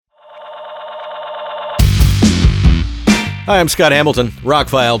Hi, I'm Scott Hamilton,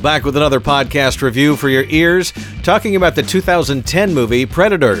 Rockfile, back with another podcast review for your ears, talking about the 2010 movie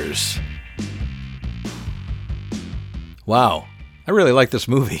Predators. Wow, I really like this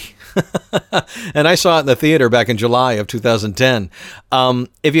movie. And I saw it in the theater back in July of 2010.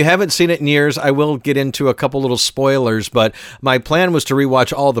 If you haven't seen it in years, I will get into a couple little spoilers, but my plan was to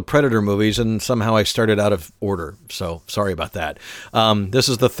rewatch all the Predator movies, and somehow I started out of order, so sorry about that. This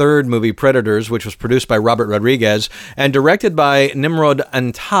is the third movie, Predators, which was produced by Robert Rodriguez and directed by Nimrod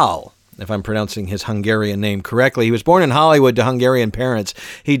Antal, if I'm pronouncing his Hungarian name correctly. He was born in Hollywood to Hungarian parents.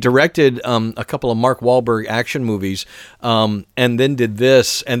 He directed a couple of Mark Wahlberg action movies, and then did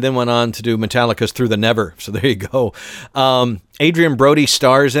this, and then went on to do Metallica's Through the Never. So there you go. Adrian Brody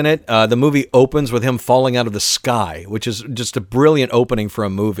stars in it. The movie opens with him falling out of the sky, which is just a brilliant opening for a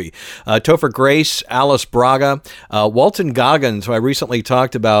movie. Topher Grace, Alice Braga, Walton Goggins, who I recently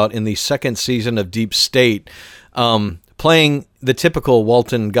talked about in the second season of Deep State, playing the typical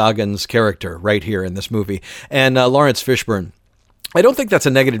Walton Goggins character right here in this movie, and Lawrence Fishburne. I don't think that's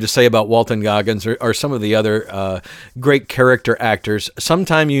a negative to say about Walton Goggins or some of the other great character actors.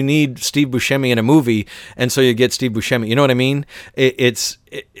 Sometime you need Steve Buscemi in a movie, and so you get Steve Buscemi. You know what I mean?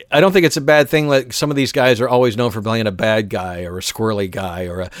 I don't think it's a bad thing. Like, some of these guys are always known for playing a bad guy or a squirrely guy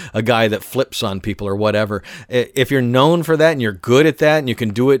or a guy that flips on people or whatever. If you're known for that and you're good at that and you can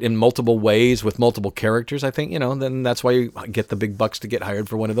do it in multiple ways with multiple characters, I think, then that's why you get the big bucks to get hired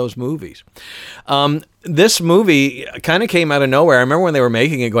for one of those movies. This movie kind of came out of nowhere. I remember when they were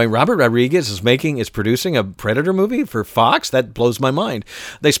making it going, Robert Rodriguez is producing a Predator movie for Fox? That blows my mind.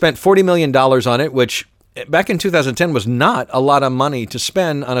 They spent $40 million on it, which back in 2010 was not a lot of money to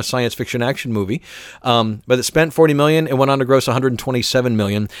spend on a science fiction action movie. But it spent $40 million. It went on to gross $127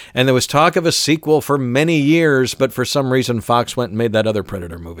 million. And there was talk of a sequel for many years, but for some reason Fox went and made that other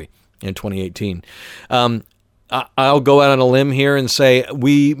Predator movie in 2018. I'll go out on a limb here and say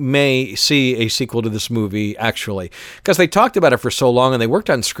we may see a sequel to this movie, actually, because they talked about it for so long and they worked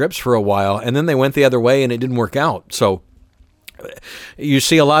on scripts for a while, and then they went the other way and it didn't work out. So you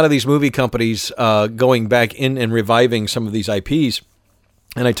see a lot of these movie companies going back in and reviving some of these IPs.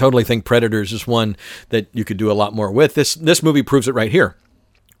 And I totally think Predators is one that you could do a lot more with. This movie proves it right here.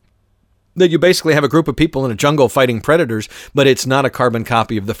 That you basically have a group of people in a jungle fighting predators, but it's not a carbon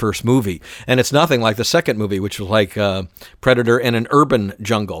copy of the first movie. And it's nothing like the second movie, which was like Predator in an urban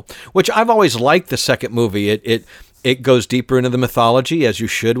jungle, which I've always liked the second movie. It goes deeper into the mythology, as you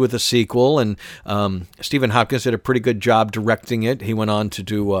should with a sequel. And Stephen Hopkins did a pretty good job directing it. He went on to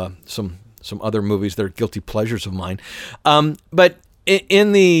do some other movies that are guilty pleasures of mine. But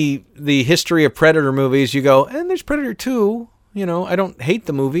in the history of Predator movies, you go, and there's Predator 2. I don't hate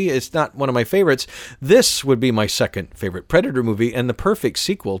the movie. It's not one of my favorites. This would be my second favorite Predator movie and the perfect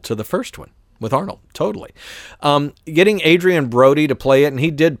sequel to the first one with Arnold. Totally. Getting Adrian Brody to play it, and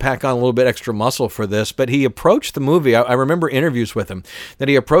he did pack on a little bit extra muscle for this, but he approached the movie, I remember interviews with him, that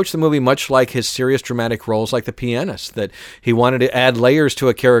he approached the movie much like his serious dramatic roles like The Pianist, that he wanted to add layers to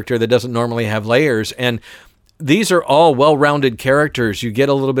a character that doesn't normally have layers. And these are all well-rounded characters. You get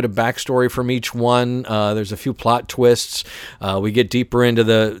a little bit of backstory from each one. There's a few plot twists. We get deeper into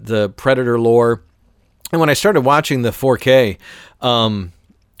the Predator lore. And when I started watching the 4K,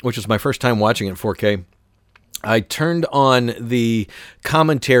 which was my first time watching it in 4K, I turned on the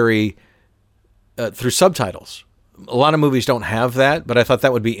commentary through subtitles. A lot of movies don't have that, but I thought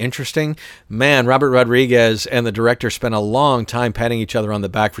that would be interesting. Man, Robert Rodriguez and the director spent a long time patting each other on the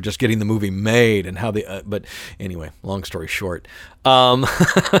back for just getting the movie made and how they. But anyway, long story short,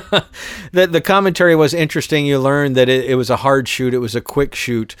 the commentary was interesting. You learned that it was a hard shoot. It was a quick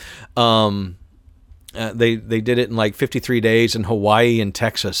shoot. They did it in like 53 days in Hawaii and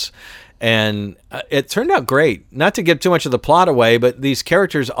Texas. And it turned out great. Not to give too much of the plot away, but these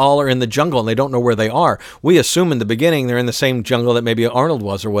characters all are in the jungle and they don't know where they are. We assume in the beginning they're in the same jungle that maybe Arnold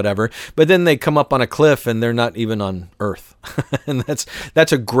was or whatever, but then they come up on a cliff and they're not even on Earth. And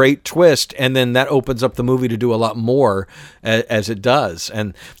that's a great twist. And then that opens up the movie to do a lot more as it does.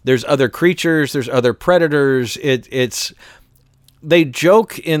 And there's other creatures, there's other predators. They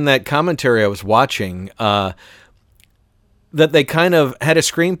joke in that commentary I was watching, that they kind of had a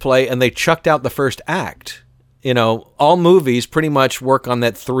screenplay and they chucked out the first act. All movies pretty much work on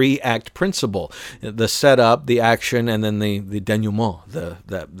that 3-act principle: the setup, the action, and then the denouement,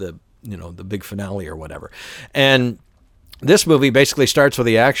 the big finale or whatever. And This movie basically starts with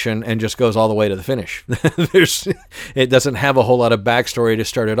the action and just goes all the way to the finish. It doesn't have a whole lot of backstory to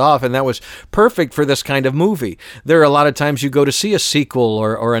start it off, and that was perfect for this kind of movie. There are a lot of times you go to see a sequel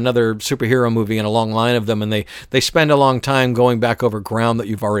or another superhero movie and a long line of them, and they spend a long time going back over ground that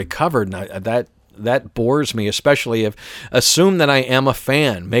you've already covered, and that bores me, especially if assume that I am a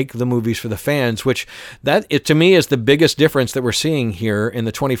fan, make the movies for the fans, which to me is the biggest difference that we're seeing here in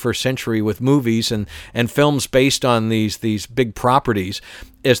the 21st century with movies and films based on these big properties,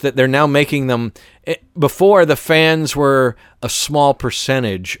 is that they're now making them. Before, the fans were a small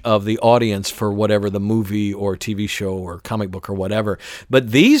percentage of the audience for whatever the movie or TV show or comic book or whatever.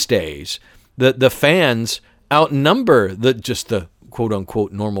 But these days, the fans outnumber the quote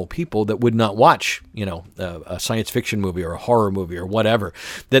unquote normal people that would not watch, a science fiction movie or a horror movie or whatever.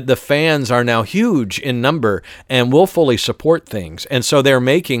 That the fans are now huge in number and will fully support things. And so they're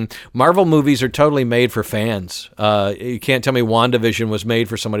making Marvel movies are totally made for fans. You can't tell me WandaVision was made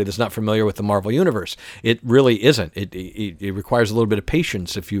for somebody that's not familiar with the Marvel universe. It really isn't. It requires a little bit of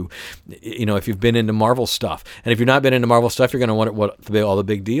patience if you've been into Marvel stuff. And if you've not been into Marvel stuff, you're going to wonder what all the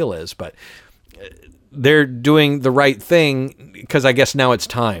big deal is. But they're doing the right thing because I guess now it's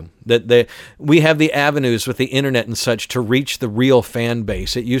time that we have the avenues with the internet and such to reach the real fan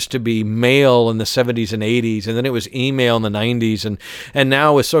base. It used to be mail in the 70s and 80s, and then it was email in the 90s, and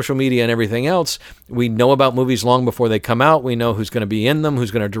now with social media and everything else, we know about movies long before they come out. We know who's going to be in them, who's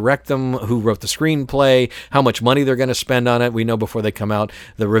going to direct them, who wrote the screenplay, how much money they're going to spend on it. We know before they come out.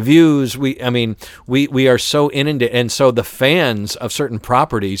 The reviews, we are so inundated, and so the fans of certain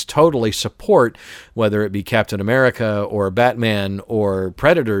properties totally support, whether it be Captain America or Batman or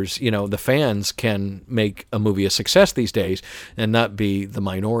Predators. The fans can make a movie a success these days and not be the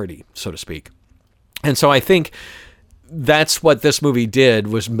minority, so to speak. And so I think that's what this movie did. It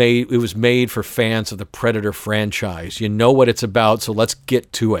was made for fans of the Predator franchise. You know what it's about, so let's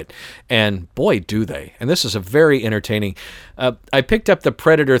get to it. And boy, do they. And this is a very entertaining. I picked up the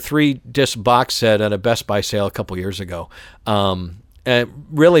Predator 3-disc box set at a Best Buy sale a couple years ago.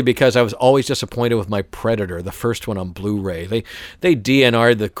 Really because I was always disappointed with my Predator, the first one on Blu-ray. They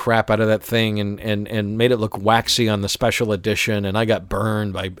DNR'd the crap out of that thing and made it look waxy on the special edition, and I got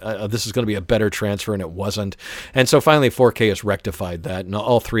burned by this is going to be a better transfer, and it wasn't. And so finally 4K has rectified that, and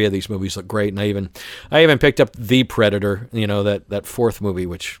all three of these movies look great. And I even picked up The Predator, that fourth movie,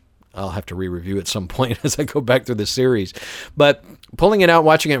 which I'll have to re-review at some point as I go back through the series. But pulling it out,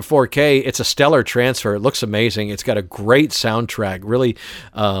 watching it in 4K, it's a stellar transfer. It looks amazing. It's got a great soundtrack, really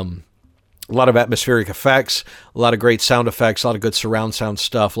a lot of atmospheric effects, a lot of great sound effects, a lot of good surround sound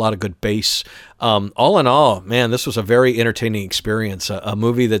stuff, a lot of good bass. All in all, man, this was a very entertaining experience. A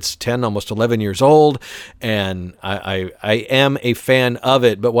movie that's 10, almost 11 years old, and I am a fan of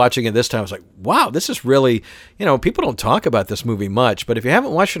it. But watching it this time, I was like, wow, this is really, people don't talk about this movie much. But if you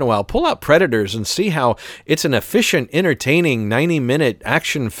haven't watched it in a while, pull out Predators and see how it's an efficient, entertaining 90-minute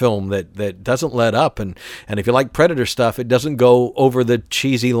action film that doesn't let up. And if you like Predator stuff, it doesn't go over the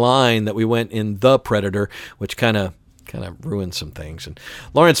cheesy line that we went in The Predator, which kind of ruins some things. And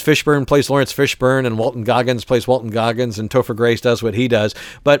Lawrence Fishburne plays Lawrence Fishburne, and Walton Goggins plays Walton Goggins, and Topher Grace does what he does.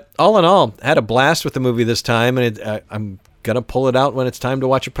 But all in all, I had a blast with the movie this time, and I'm going to pull it out when it's time to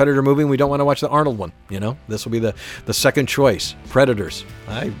watch a Predator movie, and we don't want to watch the Arnold one. This will be the second choice, Predators.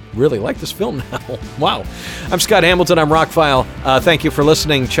 I really like this film now. Wow. I'm Scott Hamilton. I'm Rockfile. Thank you for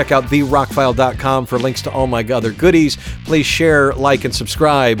listening. Check out therockfile.com for links to all my other goodies. Please share, like, and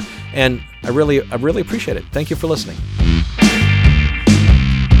subscribe. And I really appreciate it. Thank you for listening.